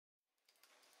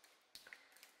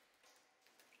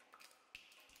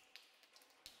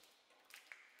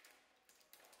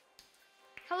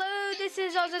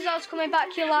this is Oz coming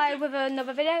back here live with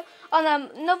another video on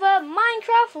another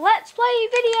Minecraft Let's Play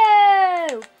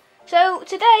video. So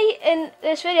today in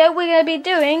this video we're going to be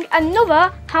doing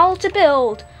another how to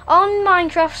build on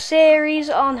Minecraft series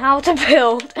on how to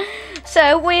build.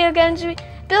 So we are going to be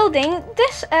building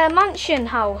this mansion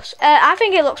house. I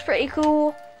think it looks pretty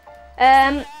cool.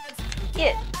 Yeah,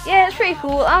 it's pretty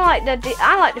cool. I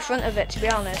like the front of it, to be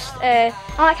honest. I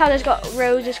like how there's got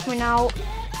roses coming out.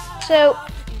 So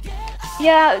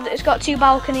yeah, it's got two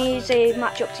balconies, they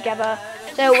match up together.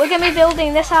 So we're going to be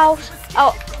building this house.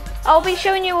 I'll be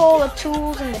showing you all the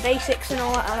tools and the basics and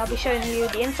all that, and I'll be showing you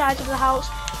the inside of the house.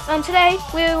 And today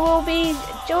we will be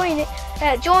joined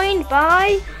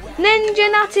by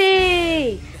Ninja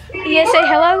Natty. Yeah, say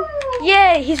hello.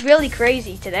 Yeah, he's really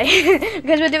crazy today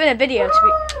because we're doing a video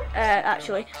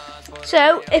actually.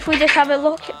 So if we just have a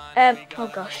look,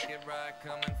 oh gosh,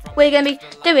 we're going to be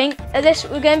doing this.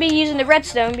 We're going to be using the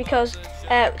redstone because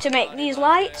to make these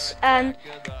lights, and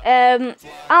I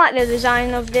like the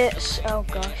design of this. Oh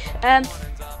gosh,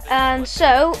 and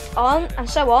so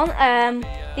on.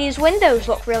 These windows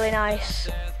look really nice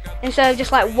instead of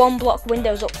just like one block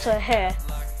windows up to here.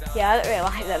 Yeah, I don't really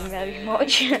like them very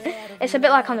much. It's a bit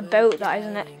like on a boat, that,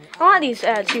 isn't it? I like these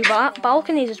two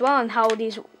balconies as well, and how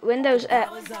these windows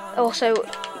also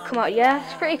come out. Yeah,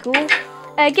 it's pretty cool.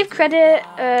 Give credit,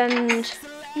 and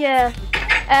yeah.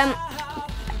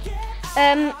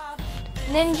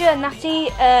 Ninja Natty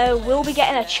will be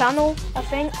getting a channel, I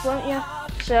think, won't you?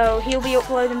 So he'll be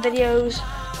uploading videos.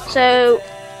 So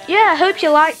yeah, I hope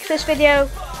you like this video.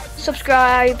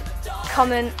 Subscribe,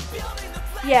 comment.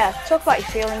 Yeah, talk about your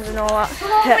feelings and all that.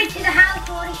 Come over to the house,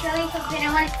 I want to show you something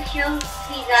I wanted to show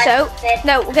you guys. So,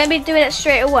 no, we're going to be doing it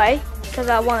straight away, because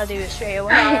I want to do it straight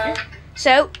away.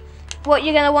 So, what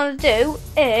you're going to want to do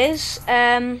is,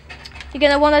 you're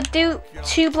going to want to do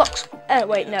 2 blocks,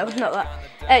 wait, no, not that.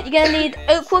 You're going to need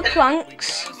oak wood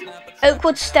planks, oak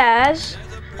wood stairs,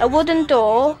 a wooden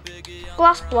door,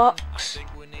 glass blocks,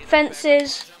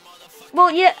 fences. Well,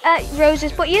 yeah,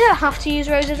 roses, but you don't have to use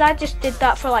roses. I just did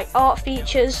that for like art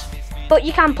features, but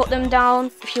you can put them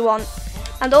down if you want.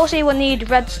 And also you will need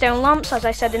redstone lamps, as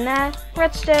I said in there.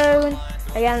 Redstone,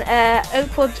 again,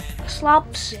 oak wood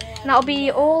slabs, and that'll be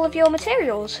all of your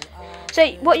materials. So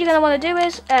what you're going to want to do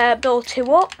is build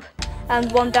 2 up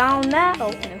and 1 down there.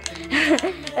 Oh no.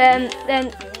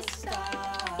 Then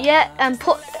yeah, and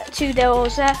put 2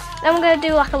 doors there. Then we're going to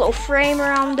do like a little frame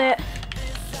around it.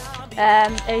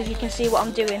 As you can see what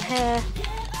I'm doing here.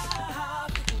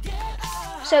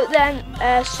 So then,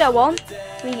 so on,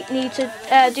 we need to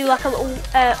do like a little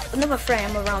another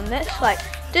frame around this, like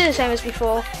do the same as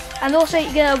before. And also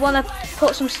you're gonna want to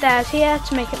put some stairs here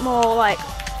to make it more like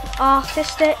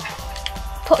artistic.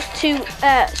 Put 2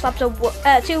 slabs of wood,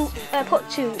 put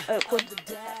 2 oak wood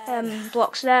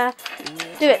blocks there.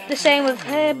 Do it the same with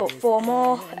here, but 4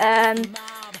 more. I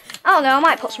don't know, I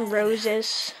might put some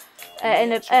roses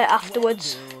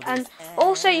afterwards. And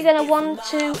also you're going to want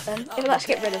to let's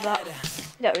get rid of that,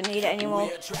 you don't really need it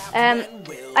anymore. I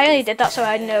only did that so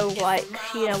I know, like,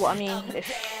 you know what I mean, if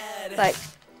like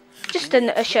just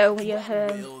a show you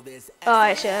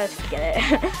alright, so forget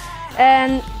it.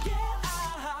 And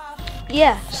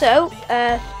yeah, so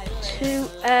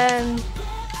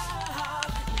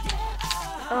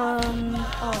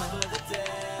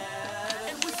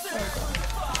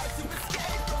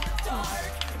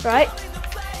right,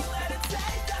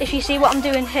 if you see what I'm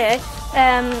doing here,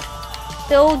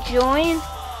 build, join.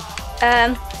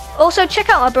 Also check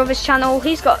out my brother's channel,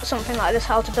 he's got something like this,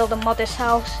 how to build a modest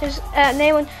house. His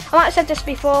name, I might have said this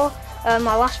before in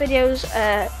my last videos,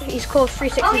 he's called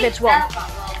 360Vids1.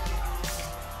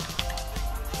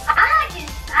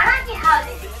 I like your house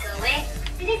this is going.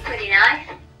 This is pretty nice.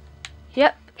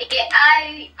 Yep.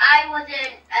 I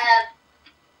wasn't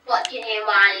watching him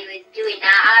while he was doing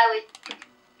that. I was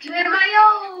doing my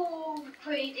own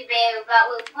crazy build that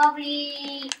will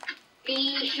probably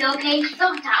be showcased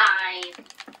sometime.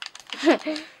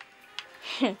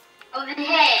 Over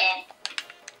here.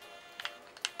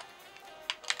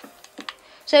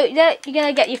 So you're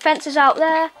gonna get your fences out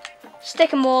there,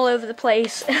 stick them all over the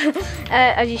place,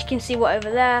 as you can see what over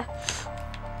there.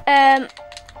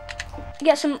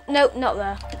 Get some, no, not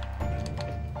there.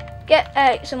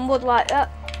 Get some wood like that.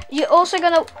 You're also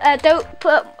gonna don't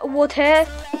put wood here.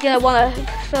 You're gonna want to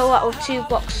fill that with 2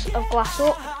 blocks of glass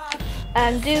up,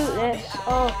 and do this.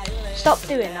 Oh, stop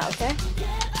doing that, okay?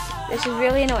 This is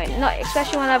really annoying. Not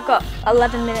especially when I've got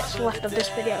 11 minutes left of this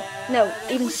video. No,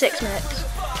 even 6 minutes.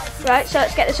 Right, so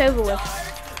let's get this over with.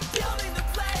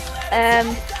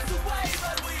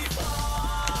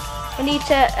 We need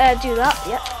to do that.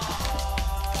 Yep.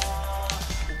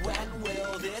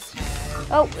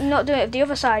 Oh, we're not doing it the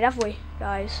other side, have we,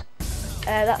 guys?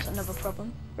 That's another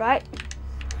problem, right?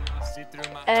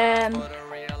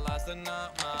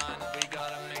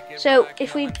 So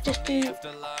if we just do,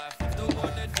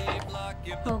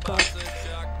 oh god,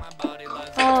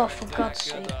 oh for God's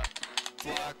sake.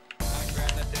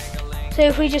 So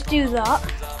if we just do that,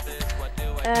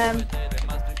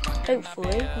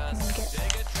 hopefully we can get.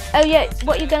 Oh yeah,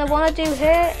 what you're gonna want to do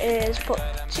here is put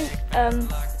two,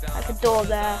 like a door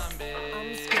there.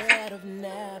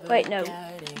 Wait, no,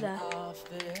 there.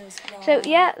 So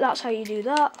yeah, that's how you do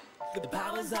that.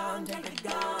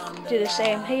 Do the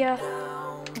same here.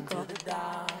 Oh god.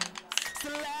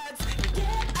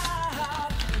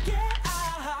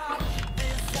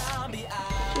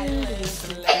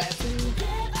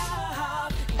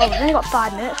 Oh, we've only got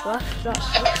 5 minutes left. That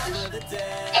sucks.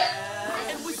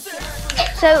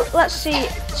 So let's see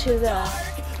to there.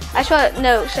 I just want to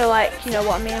know, so like, you know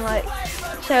what I mean, like,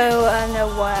 so I know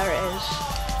where it is.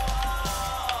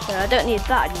 So I don't need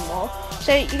that anymore.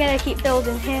 So you're gonna keep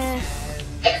building here.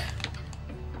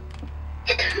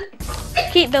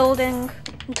 Keep building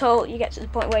until you get to the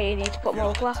point where you need to put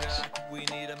more glass.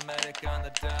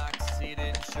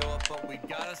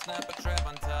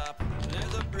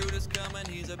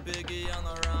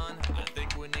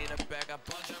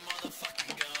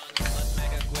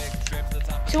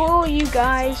 To all you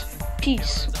guys,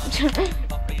 peace.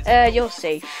 You're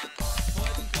safe.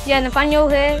 Yeah, Nathaniel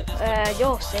here,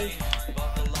 you're safe.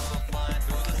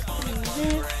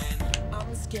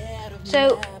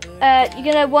 So, you're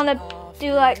gonna wanna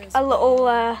do like a little,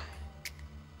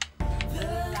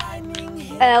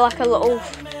 like a little,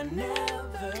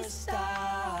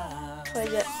 what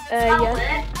is it?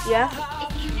 Yeah.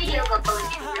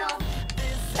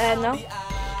 No.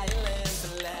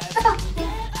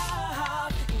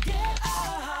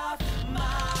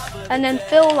 And then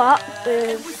fill that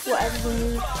with whatever we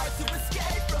need.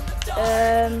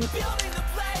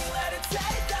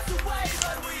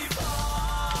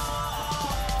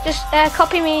 Just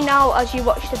copy me now as you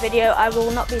watch the video. I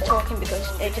will not be talking because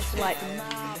it just like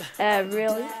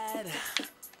really.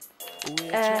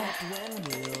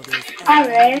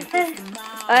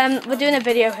 We're doing a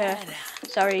video here.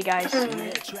 Sorry guys.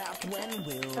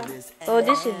 Oh,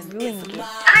 this is ruining it.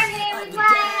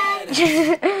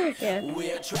 Yeah.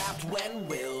 We're trapped. When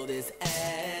will this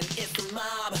end? It's the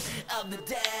mob of the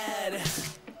dead.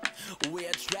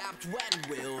 We're trapped. When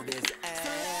will this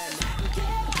end?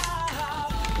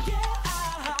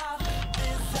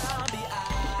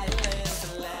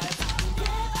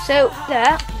 So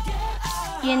there,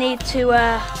 you need to.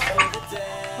 Oh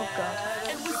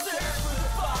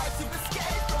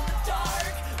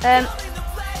god.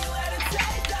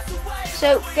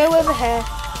 So go over here,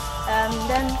 and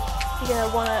then you're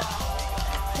gonna wanna.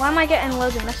 Why am I getting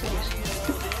loads of messages?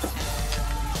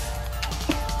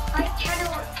 My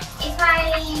channel. If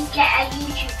I get a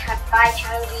YouTube channel, my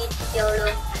channel is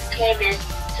still famous.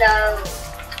 So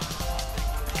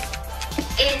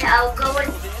I'll go on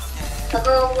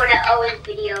one of Owen's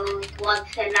videos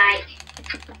once and like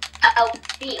I'll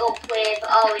meet up with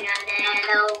Owen and then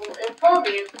I'll inform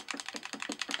you.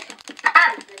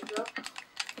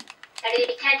 And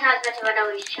it's 10 times better on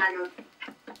Owen's channel.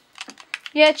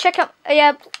 Yeah, check out.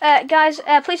 Yeah, guys,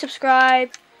 please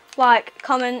subscribe, like,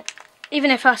 comment,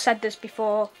 even if I said this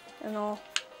before and all.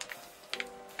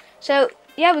 So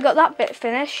yeah, we got that bit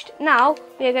finished. Now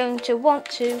we are going to want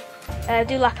to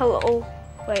do like a little.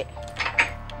 Wait.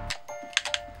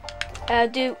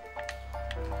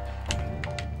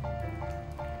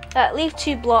 Leave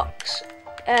 2 blocks.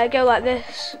 Go like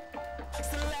this.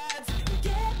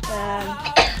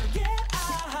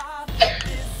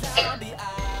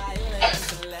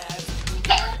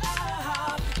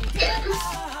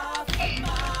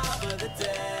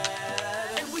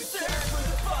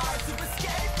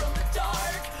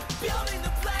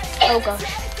 Oh gosh.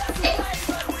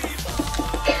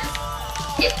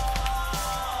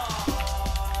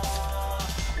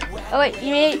 Oh wait,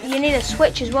 you need a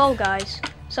switch as well, guys.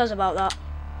 Sorry about that.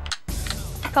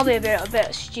 Probably a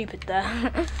bit stupid there.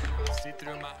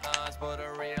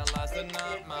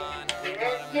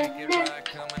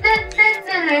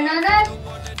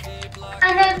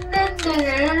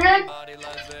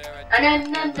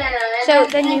 So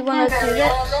then you want to do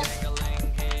this.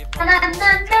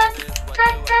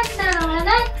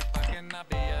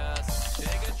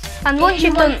 And once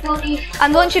you've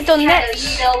done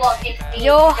this,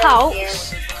 your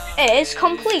house is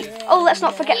complete. Oh, let's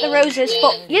not forget the roses,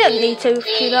 but you don't need to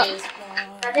do that.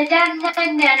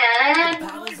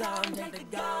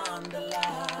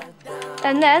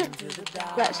 And then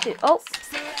let's do. Oh,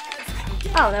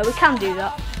 I don't know. We can do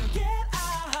that.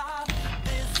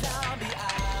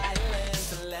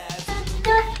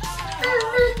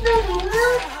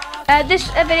 This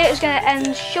video is going to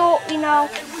end shortly now,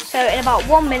 so in about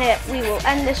 1 minute we will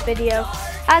end this video,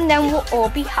 and then we'll all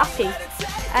be happy,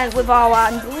 and with our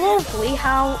lovely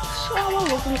house,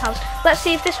 Let's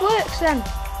see if this works then.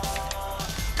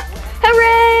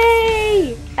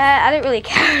 Hooray! I don't really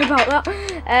care about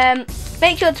that.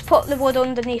 Make sure to put the wood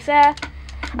underneath there,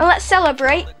 and let's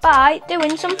celebrate by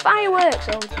doing some fireworks.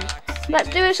 Let's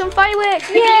do some fireworks!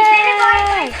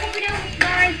 Yay!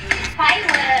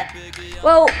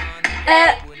 Well,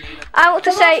 I want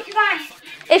to say,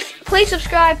 please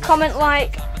subscribe, comment,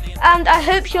 like, and I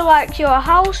hope you liked your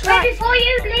house. Right? Before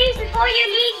you leave,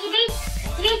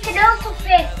 you need to know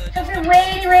something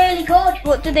really good.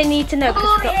 What do they need to know?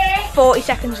 Because we've got 40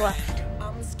 seconds left.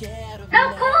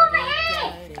 No, come over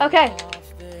here. Okay.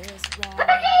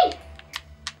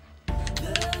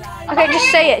 Okay,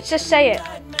 just say it.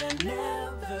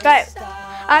 Right.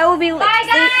 I will be. Bye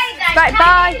guys. Right,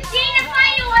 bye.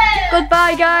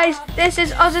 Goodbye, guys. This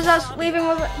is Oz leaving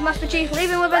with Master Chief,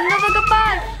 leaving with another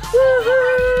goodbye.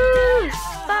 Woohoo!